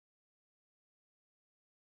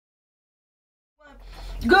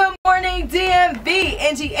Good morning, DMV,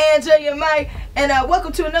 Angie, Anja, Imag, and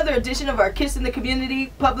welcome to another edition of our Kiss in the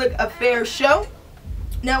Community Public Affairs Show.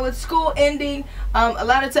 Now, with school ending, a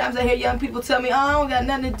lot of times I hear young people tell me, oh, I don't got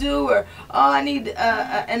nothing to do, or oh, I need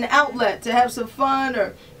an outlet to have some fun,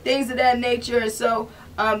 or things of that nature. And so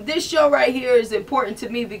this show right here is important to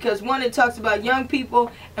me because, one, it talks about young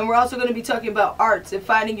people, and we're also going to be talking about arts and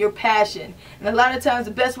finding your passion. And a lot of times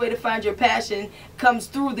the best way to find your passion comes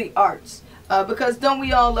through the arts. Because don't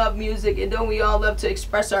we all love music, and don't we all love to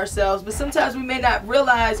express ourselves, but sometimes we may not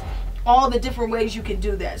realize all the different ways you can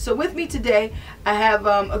do that. So with me today, I have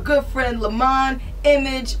a good friend,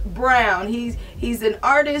 Image Brown. He's an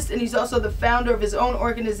artist, and he's also the founder of his own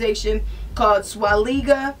organization called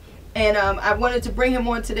Swaliga. And I wanted to bring him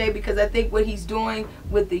on today because I think what he's doing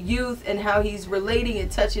with the youth and how he's relating and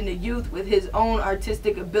touching the youth with his own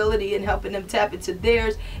artistic ability and helping them tap into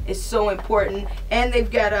theirs is so important. And he's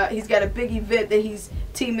got a big event that he's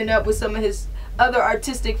teaming up with some of his other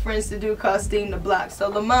artistic friends to do called Steam the Block. So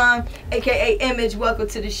Lamont, aka Image, welcome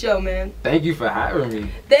to the show, man. Thank you for having me.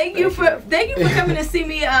 Thank you for coming to see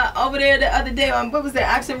me over there the other day on, what was that,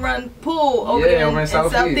 Action Run Pool over there in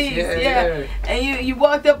Southeast. Yeah. And you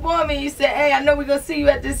walked up on me and you said, hey, I know we're gonna see you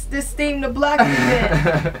at this Steam the Block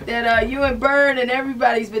event that you and Bird and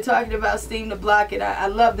everybody's been talking about, Steam the Block, and I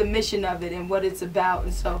love the mission of it and what it's about.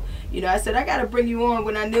 And so, you know, I said I gotta bring you on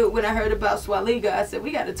when I heard about Swaliga. I said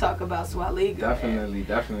we gotta talk about Swaliga.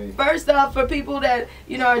 Definitely. First off, for people that,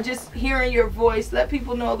 you know, are just hearing your voice, let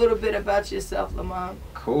people know a little bit about yourself, Lamont.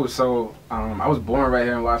 Cool. So I was born right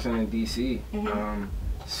here in Washington, D.C. Mm-hmm.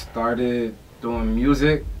 Started doing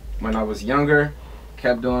music when I was younger,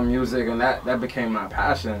 kept doing music, and that became my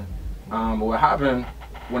passion. But what happened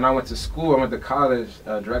when I went to school, I went to college,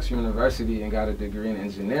 Drexel University, and got a degree in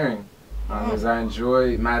engineering. Because I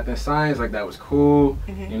enjoyed math and science, like that was cool.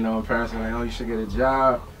 You know, parents were like, oh, you should get a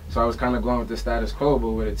job. So I was kind of going with the status quo, but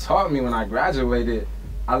what it taught me when I graduated,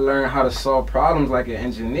 I learned how to solve problems like an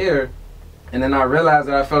engineer, and then I realized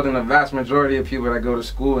that I felt in the vast majority of people that go to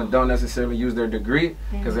school and don't necessarily use their degree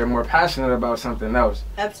because they're more passionate about something else.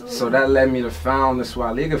 Absolutely. So that led me to found the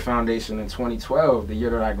Swaliga Foundation in 2012, the year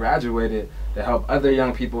that I graduated, to help other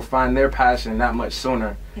young people find their passion that much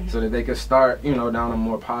sooner so that they could start, you know, down a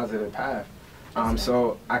more positive path.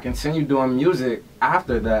 So I continued doing music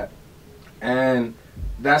after that, and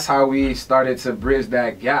that's how we started to bridge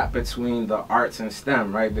that gap between the arts and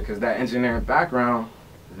STEM, right? Because that engineering background,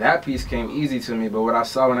 that piece came easy to me. But what I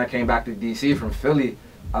saw when I came back to DC from Philly,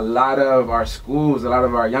 a lot of our schools, a lot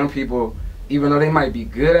of our young people, even though they might be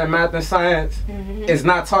good at math and science, it's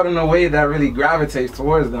not taught in a way that really gravitates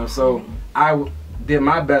towards them. So I did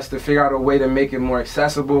my best to figure out a way to make it more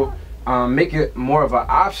accessible, make it more of an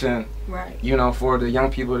option, right, you know, for the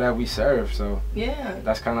young people that we serve. So yeah,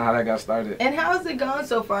 that's kind of how that got started. And how has it gone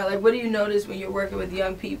so far? Like, what do you notice when you're working with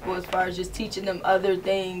young people as far as just teaching them other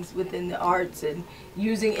things within the arts and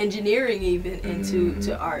using engineering even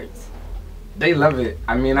into arts? They love it.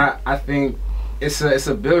 I mean, I think it's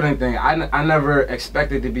a building thing. I never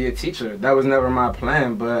expected to be a teacher. That was never my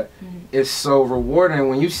plan, but it's so rewarding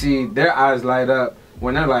when you see their eyes light up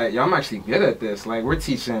when they're like, yo, I'm actually good at this. Like, we're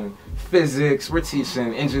teaching physics, we're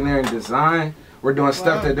teaching engineering design, we're doing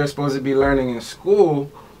stuff that they're supposed to be learning in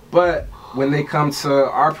school, but when they come to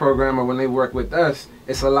our program or when they work with us,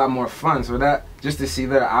 it's a lot more fun. So that, just to see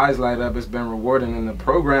their eyes light up, it's been rewarding, and the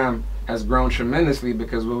program has grown tremendously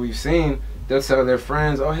because what we've seen, they'll tell their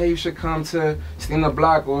friends, oh, hey, you should come to Steam the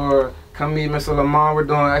Block or come meet Mr. Lamont, we're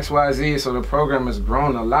doing XYZ. So the program has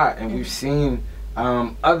grown a lot, and we've seen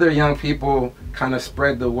other young people kind of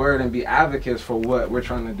spread the word and be advocates for what we're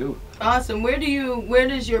trying to do. Awesome. Where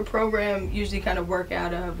does your program usually kind of work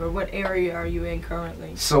out of, or what area are you in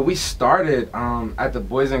currently? So we started at the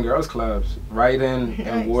Boys and Girls Clubs right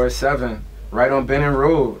in Ward 7, right on Benning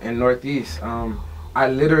Road in Northeast. I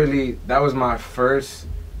literally, that was my first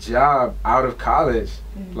job out of college.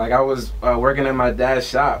 Like, I was working in my dad's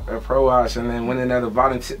shop at Pro Wash, and then went in there to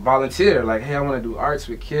volunteer. Like, hey, I want to do arts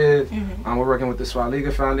with kids. We're working with the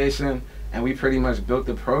Swaliga Foundation, and we pretty much built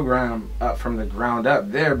the program up from the ground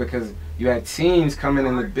up there because you had teens coming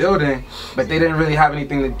in the building, but they didn't really have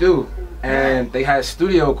anything to do. And they had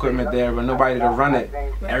studio equipment there, but nobody to run it.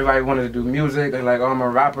 Everybody wanted to do music. They're like, oh, I'm a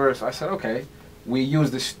rapper. So I said, okay. We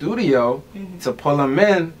used the studio to pull them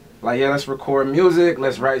in. Like, yeah, let's record music,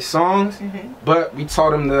 let's write songs, but we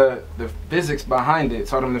taught them the physics behind it,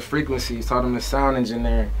 taught them the frequencies, taught them the sound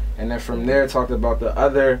engineering, and then from there talked about the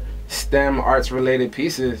other STEM arts related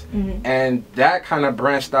pieces, and that kind of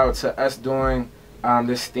branched out to us doing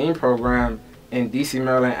this STEAM program, in DC,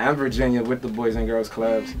 Maryland, and Virginia with the Boys and Girls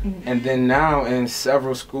Clubs. And then now in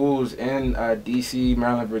several schools in DC,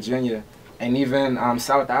 Maryland, Virginia, and even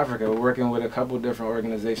South Africa. We're working with a couple different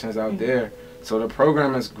organizations out there. So the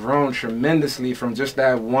program has grown tremendously from just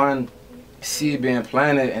that one seed being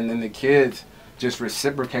planted, and then the kids just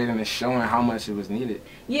reciprocating and showing how much it was needed.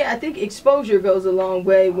 Yeah, I think exposure goes a long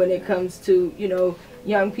way when it comes to, you know,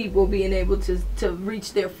 young people being able to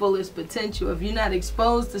reach their fullest potential. If you're not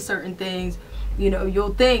exposed to certain things, you know,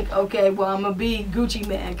 you'll think, okay, well, I'm gonna be Gucci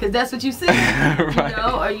Man, because that's what you see. Right. You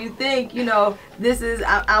know, or you think, you know, this is,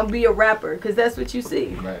 I'll be a rapper, because that's what you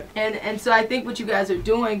see. Right. And so I think what you guys are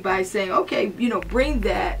doing by saying, okay, you know, bring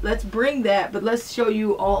that, let's bring that, but let's show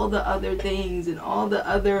you all the other things and all the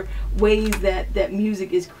other ways that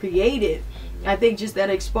music is created. I think just that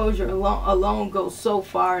exposure alone goes so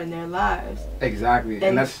far in their lives. Exactly.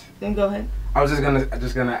 And that's, then go ahead. I was just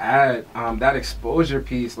gonna add that exposure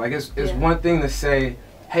piece. Like it's one thing to say,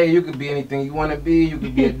 hey, you could be anything you want to be. You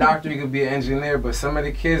could be a doctor, you could be an engineer. But some of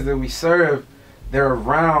the kids that we serve, they're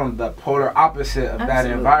around the polar opposite of that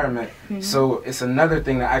environment. So it's another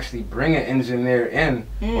thing to actually bring an engineer in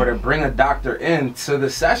or to bring a doctor in to the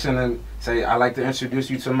session and say, I'd like to introduce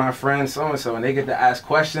you to my friend so-and-so, and they get to ask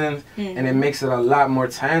questions, and it makes it a lot more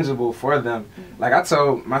tangible for them. Like I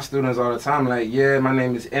tell my students all the time, like, yeah, my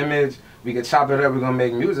name is Image. We could chop it up, we're gonna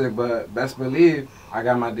make music, but best believe I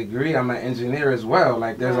got my degree, I'm an engineer as well.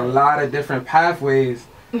 Like there's a lot of different pathways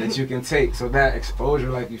that you can take. So that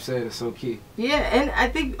exposure, like you said, is so key. Yeah, and I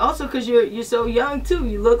think also because you're so young too,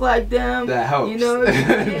 you look like them. That helps. You know,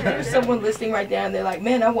 there's someone listening right now and they're like,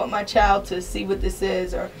 man, I want my child to see what this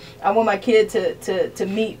is, or I want my kid to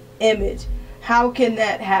meet Image. How can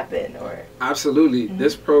that happen? Or absolutely,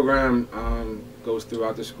 this program goes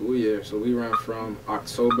throughout the school year. So we run from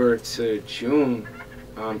October to June.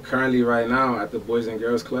 Currently, right now, at the Boys and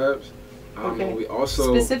Girls Clubs. Okay. We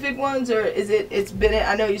also specific ones, or is it's been in,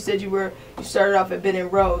 I know you said you started off at Benning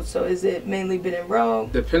Road, so is it mainly Benning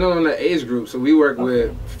Road? Depending on the age group. So we work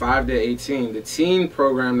with 5 to 18. The teen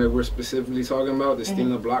program that we're specifically talking about, the Steam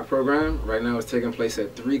the Block program, right now is taking place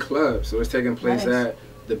at 3 clubs. So it's taking place at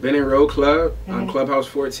the Benning Road Club, Clubhouse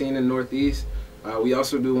 14 in Northeast. We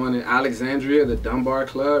also do one in Alexandria, the Dunbar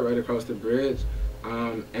Club, right across the bridge.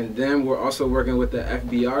 And then we're also working with the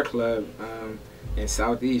FBR Club in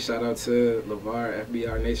Southeast. Shout out to LeVar,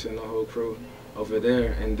 FBR Nation, the whole crew over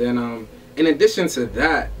there. And then in addition to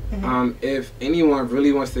that, if anyone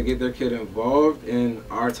really wants to get their kid involved in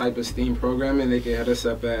our type of STEAM programming, they can hit us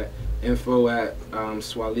up at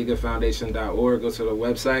info@swaligafoundation.org. Go to the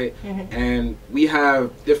website, and we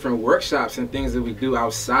have different workshops and things that we do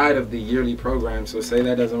outside of the yearly program. So say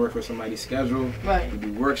that doesn't work for somebody's schedule, we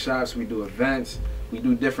do workshops, we do events, we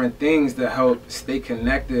do different things that help stay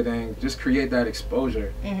connected and just create that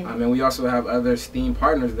exposure. And we also have other STEAM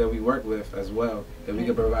partners that we work with as well, that we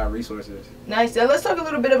can provide resources. Nice. Now let's talk a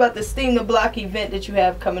little bit about the Steam the Block event that you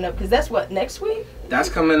have coming up, because that's what, next week? That's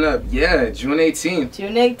coming up, yeah, June 18th.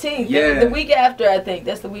 June 18th. Yeah. The week after, I think.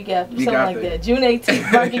 That's the week after, something like that. June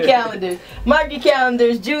 18th. Mark your calendars. Mark your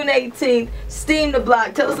calendars, June 18th, Steam the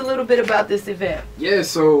Block. Tell us a little bit about this event. Yeah,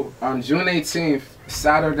 so on June 18th,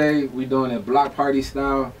 Saturday, we're doing it block party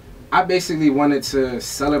style. I basically wanted to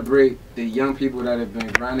celebrate the young people that have been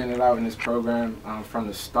grinding it out in this program from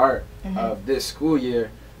the start of this school year.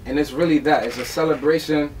 And it's really that. It's a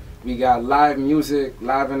celebration. We got live music,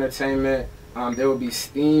 live entertainment. There will be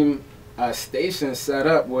STEAM stations set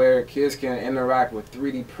up where kids can interact with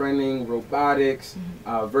 3D printing, robotics,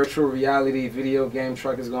 virtual reality, video game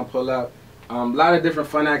truck is going to pull up. A lot of different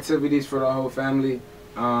fun activities for the whole family.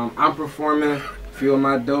 I'm performing. Few of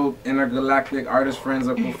my dope intergalactic artist friends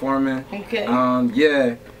are performing. Okay.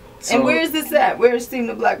 Yeah. So and where is this at? Where is Steam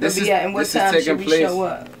the Block going to be at? And what time should we show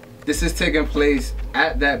up? This is taking place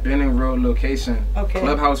at that Benning Road location. Okay.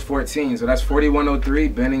 Clubhouse 14. So that's 4103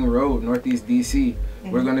 Benning Road, Northeast DC.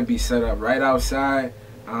 We're going to be set up right outside.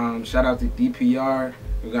 Shout out to DPR.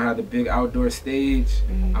 We're going to have the big outdoor stage.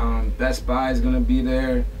 Best Buy is going to be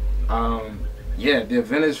there. Yeah, the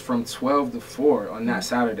event is from 12 to 4 on that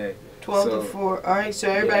Saturday. 12 to 4. All right, so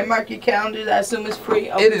everybody mark your calendars. I assume it's free.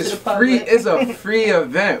 It is free. It's a free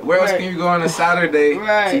event. Where else can you go on a Saturday?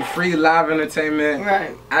 See free live entertainment,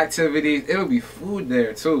 activities. It'll be food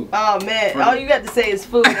there too. Oh man, all you got to say is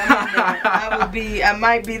food. I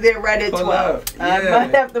might be there right at 12. I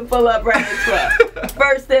might have to pull up right at 12.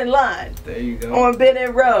 First in line. There you go. On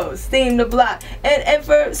Benning Road, Steam the Block. And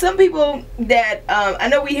for some people that I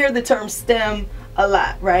know we hear the term STEM a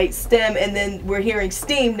lot, right? STEM, and then we're hearing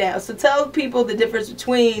STEAM now. So tell people the difference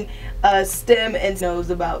between STEM and knows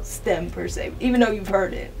about STEM per se, even though you've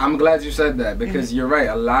heard it. I'm glad you said that, because you're right.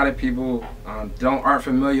 A lot of people aren't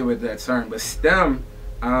familiar with that term. But STEM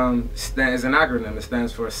is an acronym. It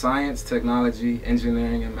stands for Science, Technology,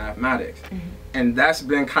 Engineering, and Mathematics. And that's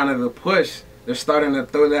been kind of the push. They're starting to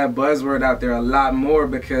throw that buzzword out there a lot more,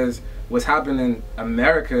 because what's happening in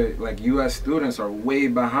America, like U.S. students are way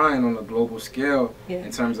behind on a global scale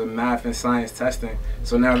in terms of math and science testing.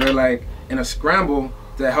 So now they're like in a scramble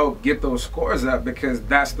to help get those scores up, because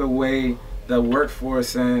that's the way the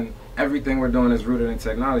workforce and everything we're doing is rooted in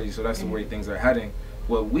technology. So that's the way things are heading.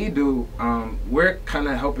 What we do, we're kind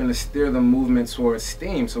of helping to steer the movement towards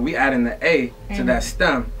STEAM. So we add in the A to that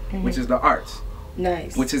STEM, which is the arts.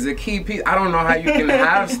 Nice. Which is a key piece. I don't know how you can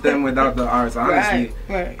have STEM without the arts, honestly.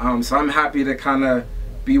 Right. So I'm happy to kind of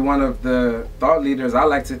be one of the thought leaders, I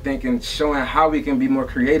like to think, in showing how we can be more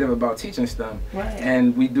creative about teaching STEM.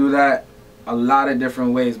 And we do that a lot of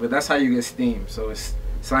different ways, but that's how you get STEAM. So it's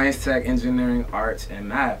science, tech, engineering, arts, and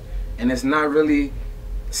math. And it's not really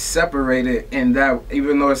separated in that,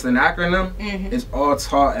 even though it's an acronym, it's all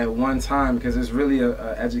taught at one time, because it's really a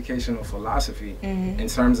educational philosophy in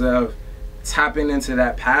terms of tapping into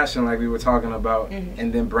that passion like we were talking about,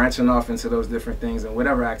 and then branching off into those different things and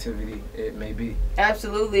whatever activity it may be.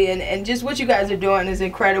 Absolutely, and just what you guys are doing is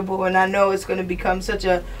incredible, and I know it's going to become such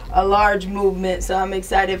a large movement, so I'm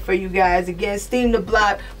excited for you guys. Again, STEAM the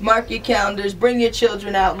Block, mark your calendars, bring your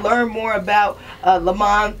children out, learn more about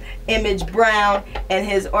Lamont Image Brown and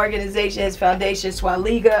his organization, his foundation,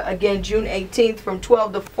 Swaliga. Again, June 18th from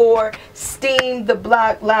 12 to 4, STEAM the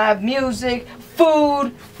Block, live music,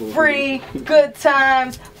 food, free, good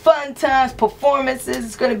times, fun times, performances.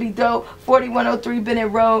 It's going to be dope. 4103 Bennett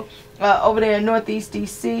Road over there in Northeast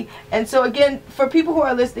DC. And so again, for people who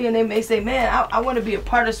are listening and they may say, man, I want to be a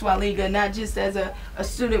part of Swaliga, not just as a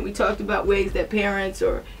student. We talked about ways that parents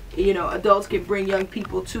or adults can bring young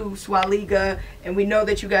people to Swaliga, and we know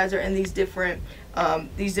that you guys are in these different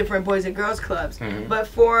boys and girls clubs. But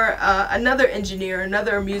for another engineer,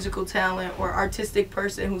 another musical talent or artistic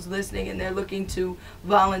person who's listening and they're looking to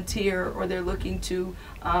volunteer or they're looking to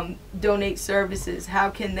donate services, how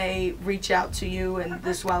can they reach out to you and the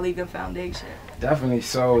Swaliga Foundation? Definitely.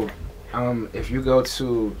 So if you go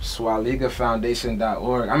to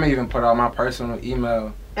swaligafoundation.org, I'm gonna even put out my personal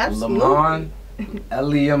email. Absolutely.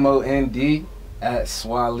 LEMOND at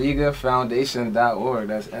swaligafoundation.org.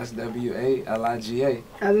 That's SWALIGA.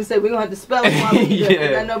 I was gonna say we're gonna have to spell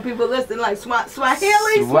Swaliga. I know people listening like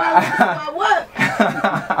Swahili, what?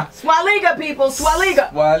 Swaliga, people,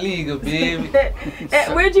 Swaliga. Swaliga, baby.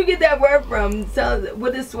 Where'd you get that word from? Tell us,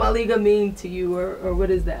 what does Swaliga mean to you, or what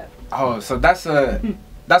is that? Oh, so that's a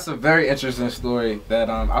very interesting story that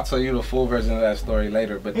I'll tell you the full version of that story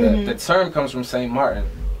later. But the term comes from St. Martin.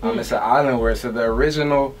 It's an island word. So the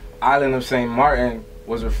original island of St. Martin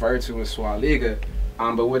was referred to as Swaliga.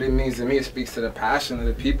 But what it means to me, it speaks to the passion of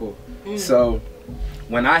the people. So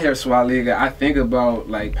when I hear Swaliga, I think about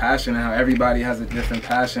like passion and how everybody has a different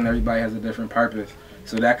passion, everybody has a different purpose.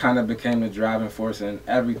 So that kind of became the driving force in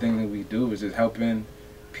everything that we do, is just helping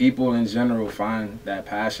people in general find that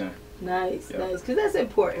passion. Nice, because that's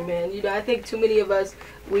important, man. I think too many of us,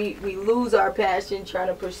 we lose our passion trying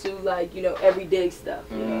to pursue everyday stuff.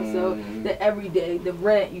 So the everyday, the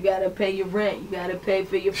rent, you gotta pay your rent, you gotta pay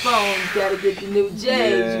for your phone, you gotta get the new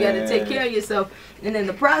J's, you gotta take care of yourself. And in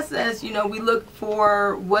the process, we look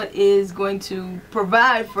for what is going to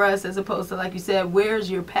provide for us, as opposed to, like you said, where's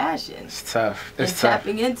your passion? It's tough. It's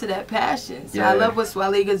tapping into that passion. So I love what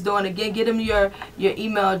Swaliga's doing. Again, get them your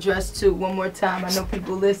email address too. One more time. I know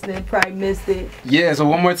people listening probably missed it. Yeah. So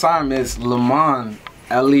one more time, it's Lemond,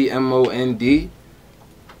 LEMOND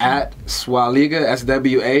at Swaliga,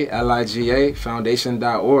 SWALIGA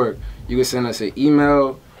foundation.org. You can send us an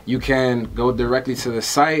email. You can go directly to the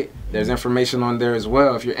site. There's information on there as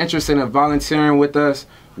well. If you're interested in volunteering with us,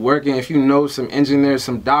 working, if you know some engineers,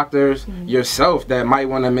 some doctors, yourself that might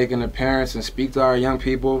want to make an appearance and speak to our young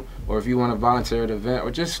people, or if you want to volunteer at an event, or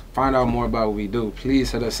just find out more about what we do,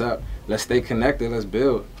 please hit us up. Let's stay connected. Let's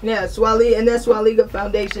build. Yeah, and that's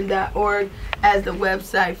swaligafoundation.org as the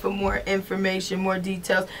website for more information, more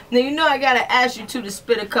details. Now, I got to ask you, too, to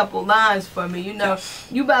spit a couple lines for me. You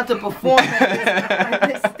about to perform at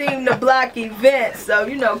this STEAM the Block event. So,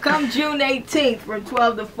 come June 18th from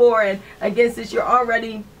 12 to 4. And I guess since you're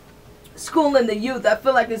already schooling the youth, I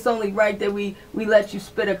feel like it's only right that we let you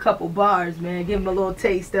spit a couple bars, man. Give them a little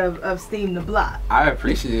taste of STEAM the Block. I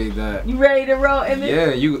appreciate that. You ready to roll, Image?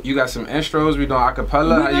 Yeah, you got some intros. We doing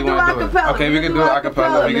acapella? How you want to do it? Okay, we can do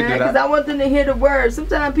acapella. We can do that. Because I want them to hear the words.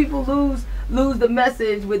 Sometimes people lose lose the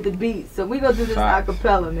message with the beat. So we gonna do this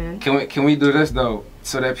acapella, man. Can we do this though,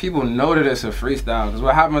 so that people know that it's a freestyle? Because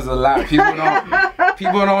what happens a lot,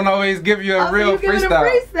 people don't always give you a real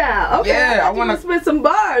freestyle. Okay, yeah, I want to spit some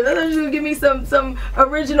bars. I thought you was gonna give me some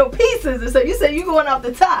original pieces. And so you say you going off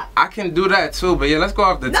the top. I can do that too, but yeah, let's go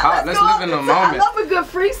off the top. Let's live in the moment. I love a good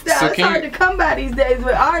freestyle. So it's hard to come by these days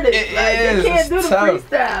with artists. They can't do the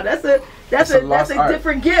freestyle. That's a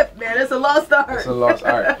different gift, man. That's a lost art. It's a lost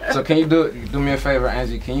art. So can you do me a favor,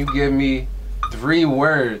 Angie? Can you give me 3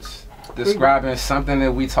 words describing something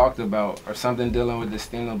that we talked about, or something dealing with the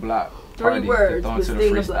Steam the Block 3 words with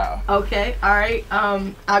Steam the Block. Okay, all right.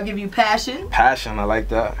 I'll give you passion. Passion, I like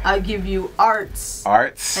that. I'll give you arts.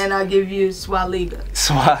 Arts. And I'll give you Swaliga.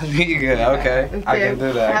 Swaliga, okay. I can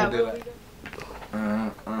do that.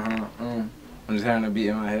 I'm just having a beat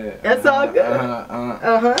in my head. That's all good.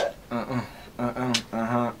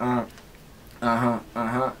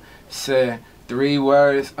 Say 3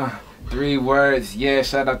 words. 3 words, yeah,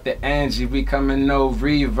 shout out to Angie, we coming no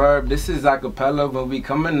reverb. This is acapella when we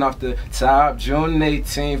coming off the top. June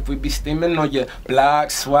 18th, we be steaming on your block.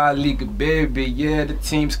 Swaliga, baby, yeah, the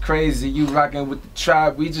team's crazy. You rocking with the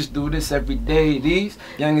tribe, we just do this every day. These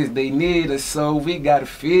youngins, they need us, so we gotta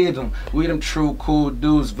feed them. We them true cool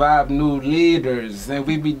dudes, vibe new leaders. And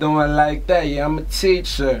we be doing like that, yeah, I'm a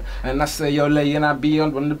teacher. And I say, yo, lady, and I be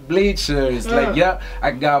on the bleachers. Like, yep,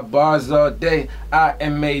 I got bars all day.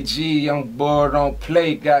 Imag, young boy don't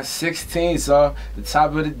play, got 16s off the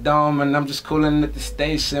top of the dome, and I'm just cooling at the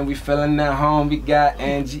station. We feeling at home. We got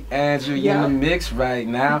Angie, Andrew in the mix right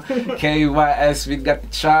now. WKYS, we got the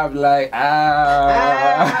tribe like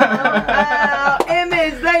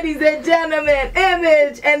Image, ladies and gentlemen,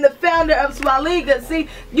 Image, and the founder of Swaliga. See,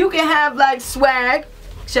 you can have like swag.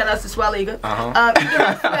 Shout out to Swaliga. You can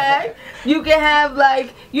have swag. You can have,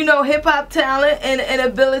 like, you know, hip hop talent and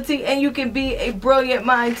ability, and you can be a brilliant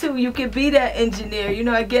mind too. You can be that engineer. You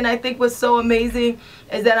know, again, I think what's so amazing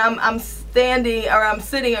is that I'm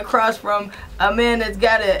sitting across from a man that's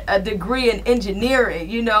got a degree in engineering.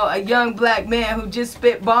 You know, a young black man who just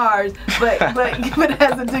spit bars, but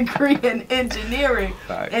has a degree in engineering.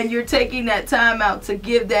 And you're taking that time out to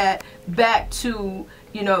give that back to,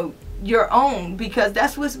 you know, your own, because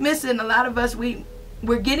that's what's missing. A lot of us, we're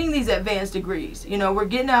getting these advanced degrees, you know, we're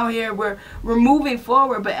getting out here, we're moving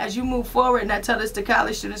forward, but as you move forward, and I tell this to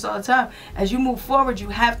college students all the time, as you move forward, you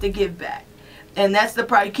have to give back. And that's the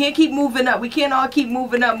problem. You can't keep moving up. We can't all keep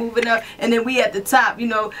moving up, and then we at the top, you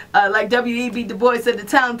know, like W.E.B. Du Bois said, the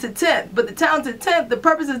talented 10th. But the talented 10th, the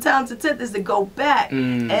purpose of the talented 10th is to go back.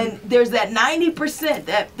 And there's that 90%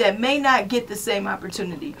 that may not get the same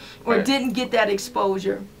opportunity or didn't get that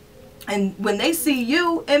exposure. And when they see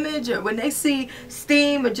you, Image, or when they see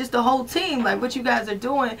Steam, or just the whole team, like what you guys are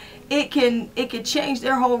doing, it can change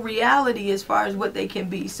their whole reality as far as what they can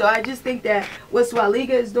be. So I just think that what Swaliga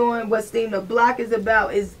is doing, what Steam the Block is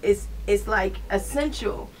about, is like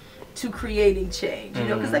essential to creating change, you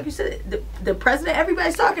know, because like you said, the president,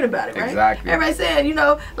 everybody's talking about it, right? Exactly. Everybody's saying, you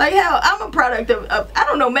know, like, hell, I'm a product of I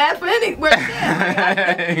don't know math for anywhere.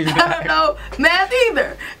 I don't know math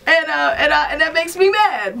either, and that makes me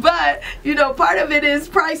mad. But you know, part of it is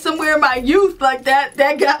probably somewhere in my youth, like that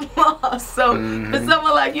got lost. So for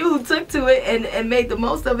someone like you who took to it and made the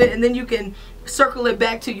most of it, and then you can circle it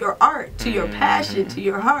back to your art, to your passion, to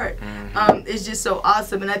your heart, it's just so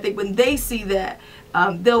awesome. And I think when they see that,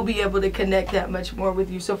 they'll be able to connect that much more with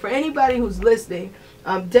you. So for anybody who's listening,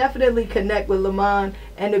 definitely connect with Lamont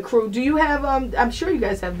and the crew. Do you have, I'm sure you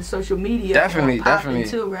guys have the social media. Definitely.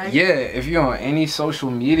 Too, right? Yeah, if you're on any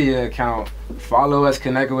social media account, follow us,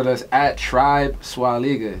 connect with us at Tribe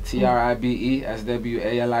Swaliga, TRIBE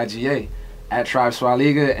SWALIGA. At Tribe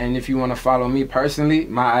Swaliga. And if you want to follow me personally,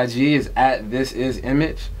 my IG is at This Is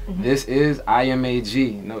Image. This is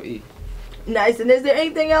IMAG, no E. Nice. And is there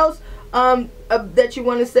anything else that you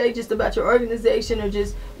want to say just about your organization, or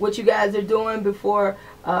just what you guys are doing before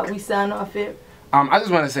we sign off here? I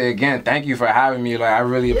just want to say again, thank you for having me. Like, I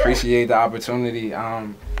really appreciate the opportunity.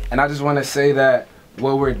 And I just want to say that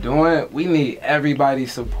what we're doing, we need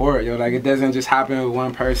everybody's support, yo. Like, it doesn't just happen with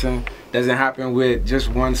one person, doesn't happen with just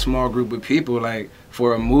one small group of people. Like,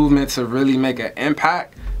 for a movement to really make an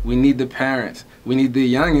impact, we need the parents, we need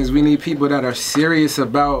the youngins, we need people that are serious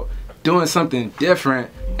about doing something different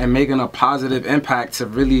and making a positive impact to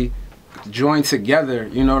really join together,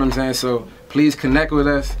 you know what I'm saying? So please connect with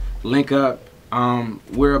us, link up.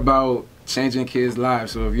 We're about changing kids'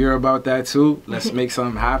 lives, so if you're about that too, let's make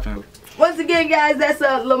something happen. Once again, guys, that's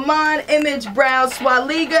Lamont Image Brown.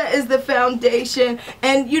 Swaliga is the foundation.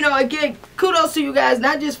 And, you know, again, kudos to you guys,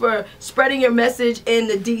 not just for spreading your message in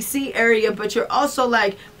the D.C. area, but you're also,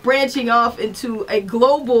 like, branching off into a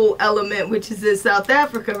global element, which is in South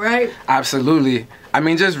Africa, right? Absolutely. I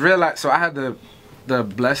mean, just realize, so I had the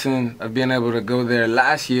blessing of being able to go there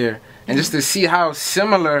last year, and just to see how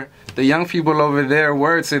similar the young people over there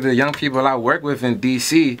were to the young people I work with in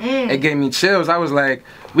D.C. It gave me chills. I was like,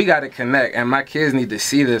 we got to connect, and my kids need to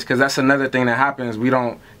see this, because that's another thing that happens. We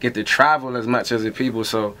don't get to travel as much as the people.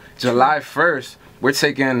 So July 1st, we're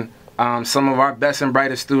taking some of our best and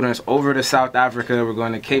brightest students over to South Africa. We're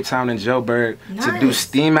going to Cape Town and Joburg to do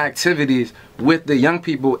STEAM activities with the young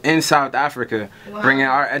people in South Africa, bringing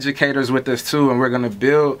our educators with us too, and we're going to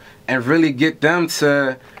build and really get them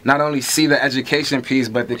to not only see the education piece,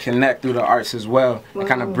 but to connect through the arts as well, and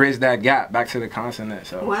kind of bridge that gap back to the continent.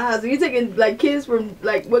 So. Wow, so you're taking like kids from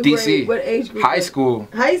like what DC, grade, what age group? High school.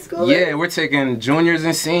 High school? Yeah, we're taking juniors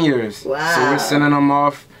and seniors. Wow. So we're sending them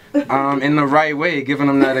off in the right way, giving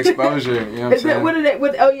them that exposure. You know what I'm saying? What are they?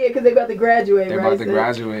 Oh yeah, because they're about to graduate. They're right? about to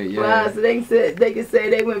graduate. Yeah. Wow, so they can say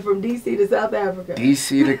they went from DC to South Africa.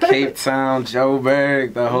 DC to Cape Town,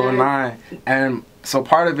 Joburg, the whole nine. And so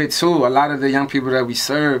part of it too, a lot of the young people that we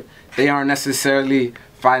serve, they aren't necessarily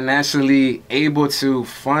financially able to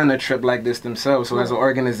fund a trip like this themselves. So as an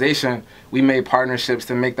organization, we made partnerships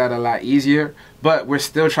to make that a lot easier, but we're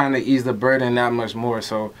still trying to ease the burden that much more.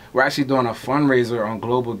 So we're actually doing a fundraiser on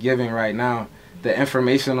global giving right now. The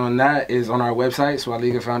information on that is on our website,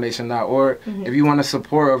 swaligafoundation.org. If you want to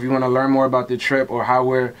support, or if you want to learn more about the trip or how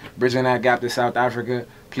we're bridging that gap to South Africa,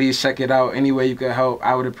 please check it out. Any way you can help,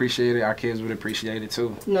 I would appreciate it. Our kids would appreciate it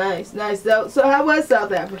too. Nice, nice. So how was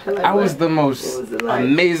South Africa? Like, that was the most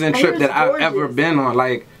amazing trip that I've ever been on.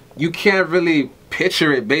 Like, you can't really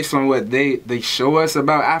picture it based on what they show us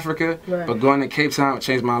about Africa, but going to Cape Town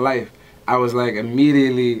changed my life. I was like,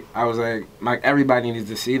 immediately, I was like everybody needs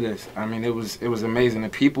to see this. I mean, it was amazing. The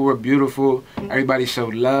people were beautiful. Everybody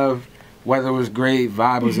showed love. Weather was great.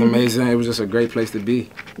 Vibe was amazing. It was just a great place to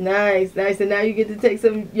be. Nice, nice. And now you get to take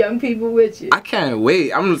some young people with you. I can't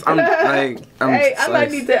wait. I'm hey, I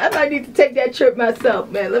might need to take that trip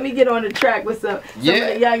myself, man. Let me get on the track with some of the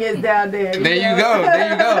youngins down there. There you go.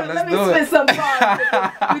 There you go. Let me spend some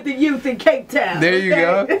time with the youth in Cape Town. There you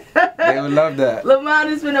go. They would love that.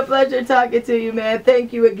 Lamont, it's been a pleasure talking to you, man.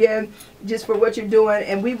 Thank you again just for what you're doing.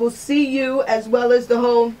 And we will see you as well as the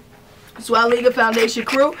whole Swaliga Foundation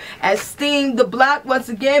crew at Steam the Block. Once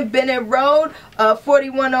again, Bennett Road,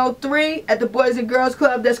 4103 at the Boys and Girls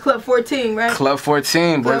Club. That's Club 14, right? Club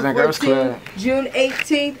 14, Boys and Girls Club. June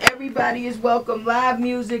 18th. Everybody is welcome. Live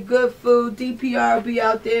music, good food. DPR will be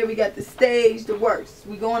out there. We got the stage, the works.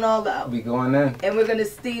 We going all out. We going in. And we're going to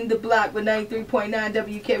Steam the Block with 93.9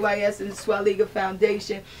 WKYS and the Swaliga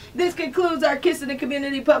Foundation. This concludes our Kiss in the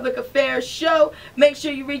Community Public Affairs show. Make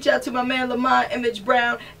sure you reach out to my man Lamont Image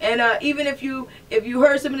Brown. And even if you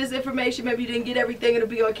heard some of this information, maybe you didn't get everything, it'll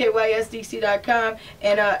be on KYSDC.com.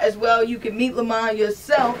 And as well, you can meet Lamont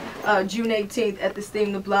yourself June 18th at the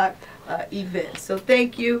Steam the Block event. So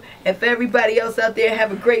thank you. And for everybody else out there,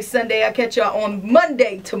 have a great Sunday. I'll catch y'all on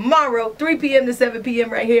Monday, tomorrow, 3 p.m. to 7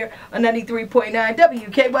 p.m. right here on 93.9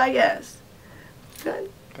 WKYS.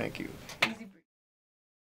 Good. Thank you. Easy.